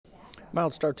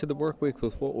Mild start to the work week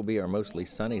with what will be our mostly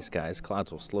sunny skies.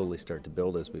 Clouds will slowly start to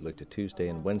build as we look to Tuesday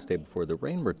and Wednesday before the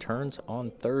rain returns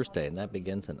on Thursday, and that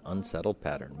begins an unsettled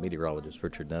pattern. Meteorologist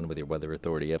Richard Dunn with your Weather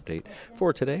Authority update.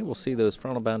 For today, we'll see those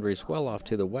frontal boundaries well off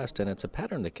to the west, and it's a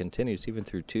pattern that continues even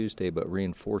through Tuesday, but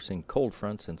reinforcing cold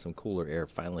fronts and some cooler air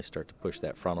finally start to push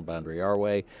that frontal boundary our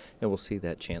way, and we'll see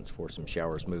that chance for some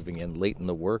showers moving in late in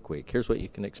the work week. Here's what you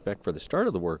can expect for the start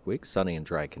of the work week: sunny and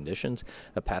dry conditions,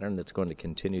 a pattern that's going to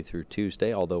continue through Tuesday,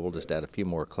 although we'll just add a few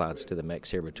more clouds to the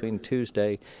mix here between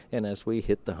Tuesday and as we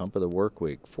hit the hump of the work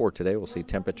week. For today, we'll see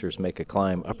temperatures make a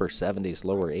climb, upper 70s,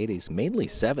 lower 80s, mainly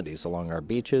 70s along our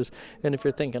beaches. And if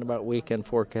you're thinking about weekend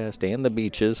forecast and the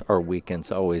beaches, our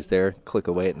weekend's always there. Click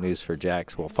away at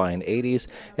News4JAX. We'll find 80s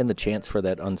and the chance for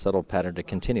that unsettled pattern to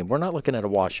continue. We're not looking at a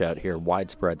washout here,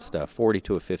 widespread stuff, 40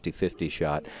 to a 50-50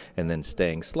 shot, and then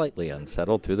staying slightly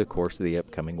unsettled through the course of the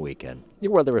upcoming weekend.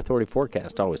 Your Weather Authority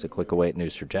forecast always a click away at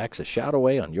News4JAX, a shout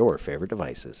away on your favorite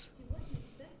devices.